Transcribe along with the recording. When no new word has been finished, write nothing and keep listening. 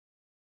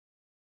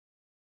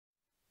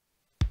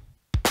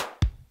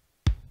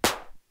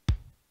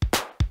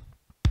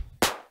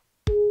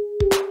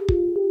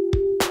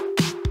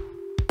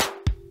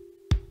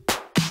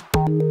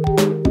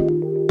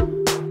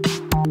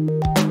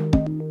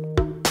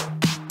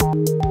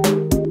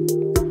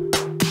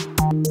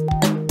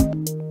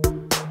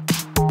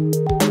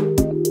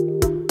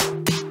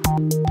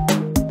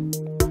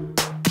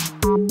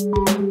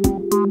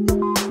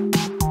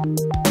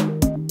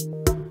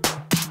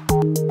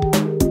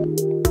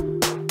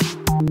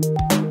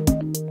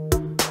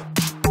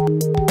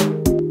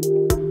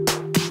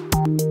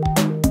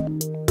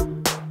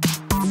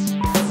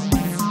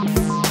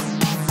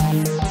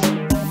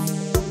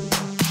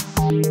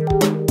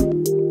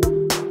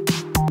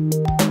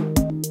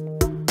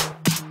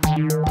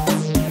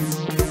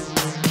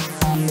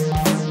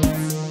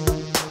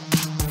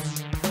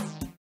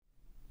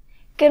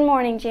Good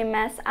morning,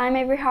 GMS. I'm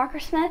Avery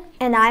Hawker-Smith.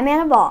 And I'm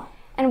Anna Ball.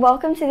 And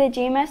welcome to the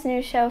GMS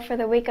News Show for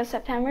the week of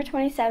September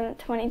 27,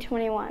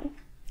 2021.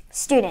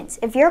 Students,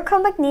 if your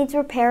Chromebook needs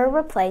repair or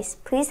replace,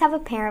 please have a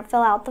parent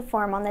fill out the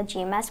form on the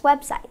GMS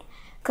website.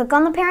 Click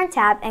on the Parent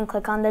tab and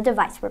click on the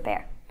Device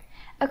Repair.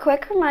 A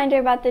quick reminder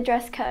about the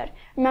dress code.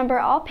 Remember,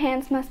 all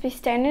pants must be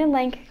standard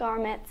length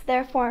garments.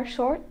 Therefore,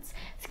 shorts,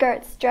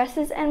 skirts,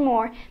 dresses, and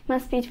more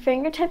must be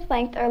fingertip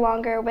length or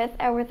longer with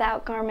or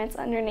without garments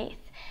underneath.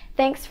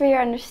 Thanks for your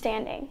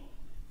understanding.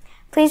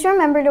 Please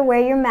remember to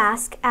wear your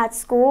mask at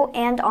school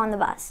and on the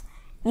bus.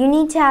 You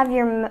need to have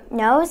your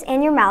nose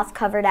and your mouth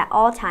covered at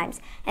all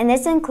times, and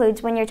this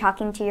includes when you're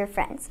talking to your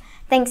friends.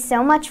 Thanks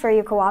so much for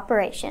your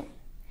cooperation.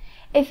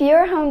 If you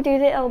are home due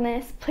to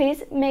illness,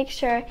 please make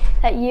sure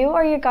that you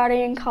or your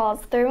guardian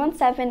calls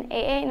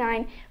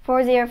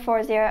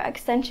 317-889-4040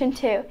 extension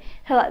 2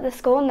 to let the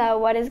school know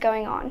what is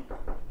going on.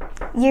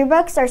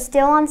 Yearbooks are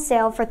still on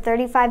sale for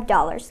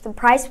 $35. The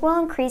price will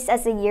increase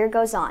as the year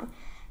goes on.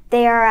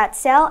 They are at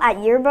sale at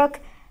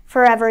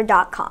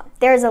yearbookforever.com.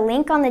 There is a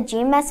link on the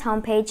GMS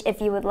homepage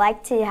if you would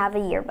like to have a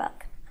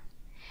yearbook.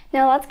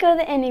 Now let's go to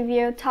the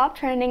interview, top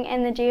trending,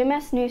 and the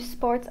GMS News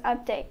Sports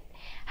Update.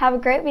 Have a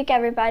great week,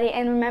 everybody,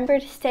 and remember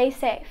to stay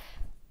safe.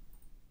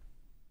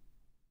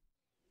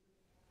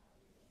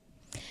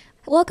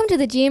 Welcome to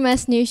the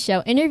GMS News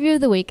Show, Interview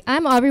of the Week.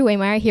 I'm Aubrey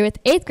Wehmeier here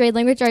with 8th grade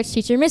language arts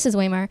teacher, Mrs.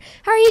 Wehmeier.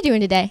 How are you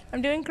doing today?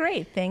 I'm doing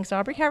great. Thanks,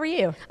 Aubrey. How are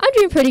you? I'm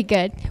doing pretty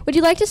good. Would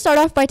you like to start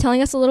off by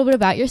telling us a little bit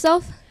about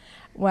yourself?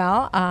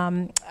 Well,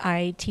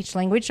 I teach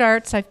language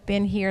arts. I've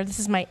been here. This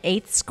is my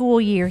 8th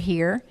school year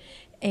here.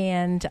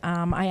 And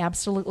I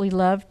absolutely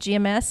love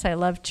GMS. I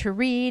love to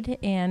read,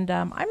 and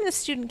I'm the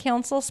student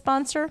council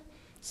sponsor,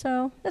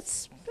 so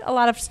that's a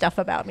lot of stuff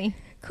about me.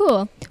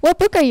 Cool. What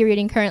book are you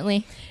reading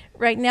currently?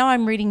 Right now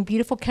I'm reading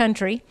Beautiful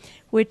Country,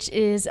 which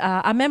is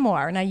a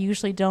memoir, and I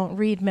usually don't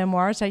read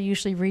memoirs. I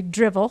usually read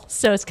drivel,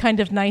 so it's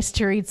kind of nice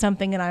to read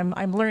something that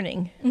I'm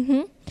learning.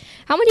 Mm-hmm.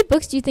 How many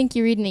books do you think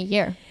you read in a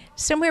year?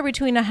 Somewhere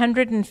between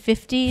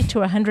 150 to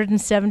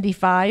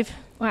 175.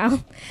 Wow.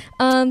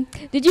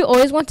 Did you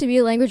always want to be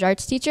a language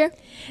arts teacher?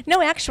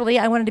 No, actually,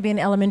 I wanted to be an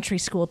elementary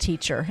school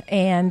teacher,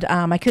 and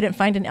I couldn't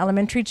find an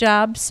elementary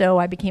job, so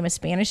I became a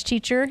Spanish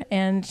teacher,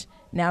 and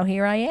now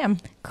here I am.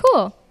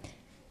 Cool.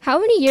 How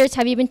many years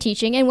have you been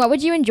teaching, and what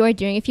would you enjoy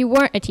doing if you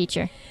weren't a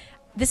teacher?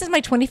 This is my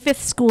 25th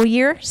school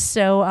year,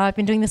 so I've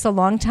been doing this a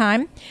long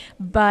time,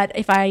 but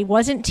if I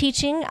wasn't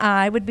teaching,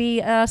 I would be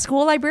a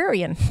school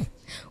librarian.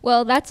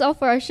 Well, that's all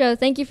for our show.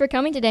 Thank you for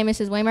coming today,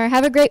 Mrs. Wehmeier.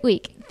 Have a great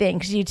week.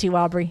 Thanks. You too,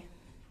 Aubrey.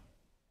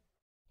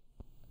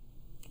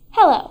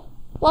 Hello,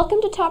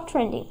 welcome to Top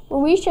Trending, where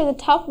we share the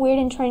top weird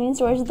and trending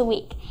stories of the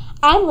week.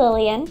 I'm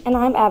Lillian. And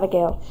I'm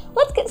Abigail.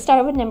 Let's get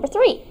started with number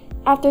 3.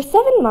 After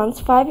 7 months,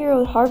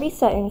 5-year-old Harvey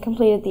Sutton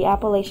completed the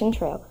Appalachian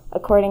Trail,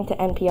 according to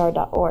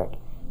NPR.org.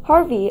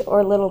 Harvey,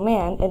 or Little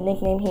Man, a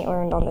nickname he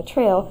earned on the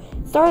trail,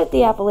 started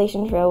the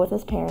Appalachian Trail with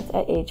his parents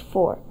at age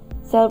 4,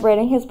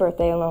 celebrating his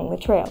birthday along the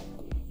trail.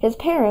 His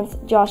parents,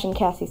 Josh and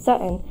Cassie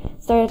Sutton,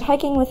 started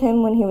hiking with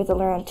him when he was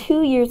around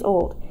 2 years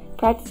old,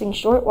 practicing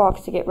short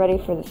walks to get ready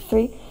for the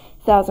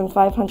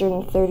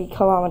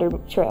 3,530-kilometer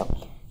trail,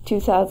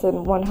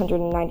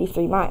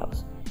 2,193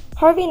 miles.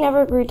 Harvey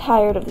never grew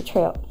tired of the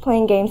trail,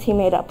 playing games he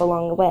made up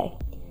along the way.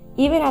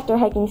 Even after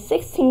hiking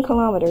 16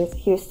 kilometers,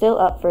 he was still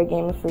up for a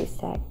game of freeze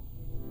tag.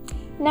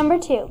 Number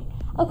 2.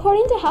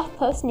 According to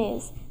HuffPost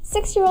News,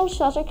 6-year-old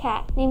shelter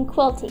cat named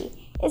Quilty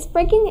is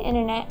breaking the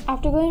internet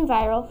after going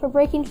viral for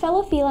breaking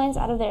fellow felines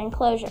out of their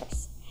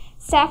enclosures.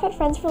 Staff at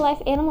Friends for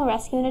Life Animal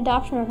Rescue and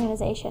Adoption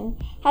Organization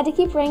had to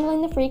keep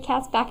wrangling the free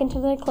cats back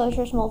into their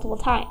enclosures multiple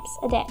times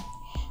a day.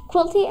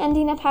 Quilty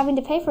ending up having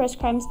to pay for his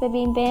crimes by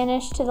being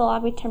banished to the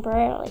lobby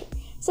temporarily,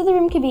 so the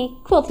room could be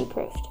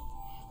Quilty-proofed.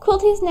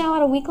 Quilty is now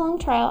at a week-long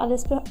trial at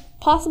his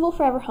possible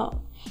forever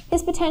home.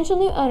 His potential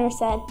new owner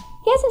said,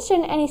 he hasn't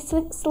shown any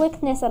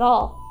slickness at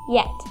all,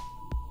 yet.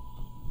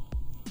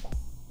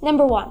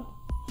 Number 1.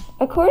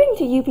 According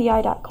to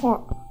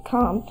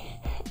UPI.com,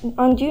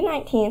 on June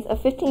 19th, a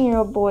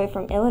 15-year-old boy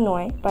from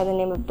Illinois by the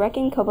name of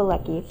Brecken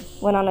Kobalecki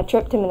went on a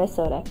trip to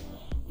Minnesota.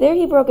 There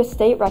he broke a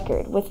state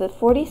record with a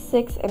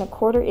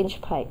 46.25-inch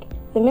pike.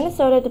 The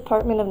Minnesota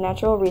Department of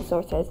Natural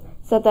Resources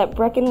said that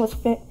Brecken was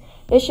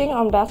fishing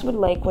on Basswood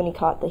Lake when he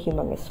caught the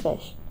humongous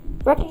fish.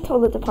 Brecken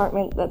told the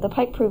department that the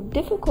pike proved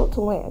difficult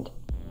to land.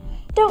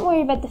 Don't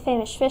worry about the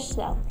famous fish,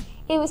 though.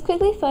 It was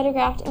quickly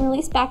photographed and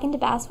released back into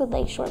Basswood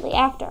Lake shortly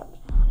after.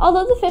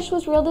 Although the fish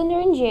was reeled in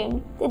during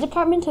June, the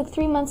department took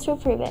 3 months to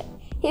approve it.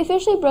 He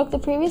officially broke the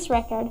previous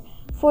record,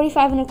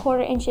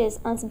 45.25 inches,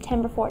 on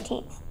September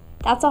 14th.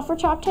 That's all for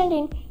Top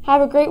Trending.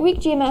 Have a great week,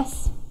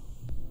 GMS.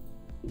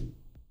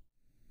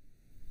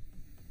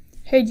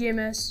 Hey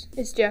GMS,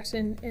 it's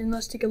Jackson, and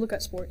let's take a look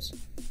at sports.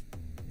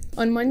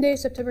 On Monday,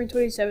 September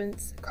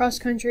 27th, cross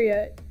country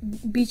at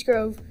Beech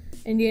Grove,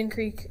 Indian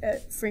Creek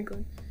at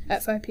Franklin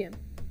at 5 p.m.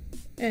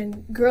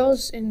 And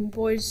girls and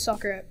boys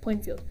soccer at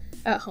Plainfield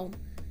at home,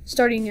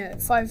 starting at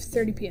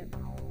 5:30 p.m.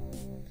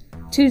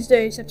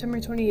 Tuesday, September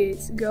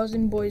 28th, girls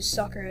and boys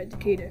soccer at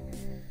Decatur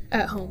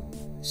at home,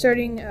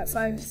 starting at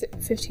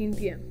 5:15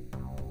 p.m.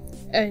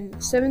 And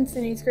 7th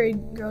and 8th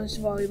grade girls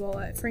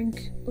volleyball at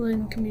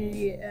Franklin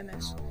Community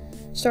MS,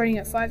 starting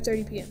at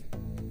 5:30 p.m.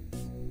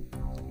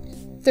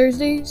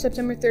 Thursday,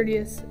 September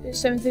 30th,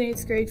 7th and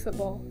 8th grade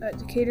football at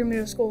Decatur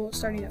Middle School,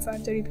 starting at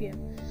 5:30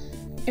 p.m.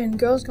 And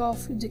girls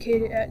golf at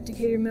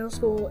Decatur Middle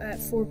School at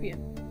 4 p.m.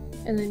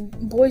 And then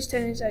boys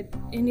tennis at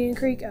Indian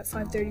Creek at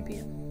 5:30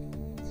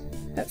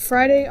 p.m. At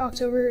Friday,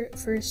 October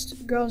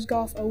 1st, girls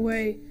golf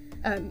away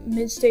at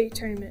Mid-State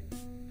Tournament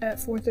at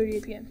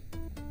 4:38 p.m.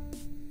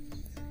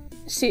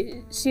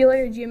 See you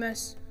later,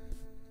 GMS.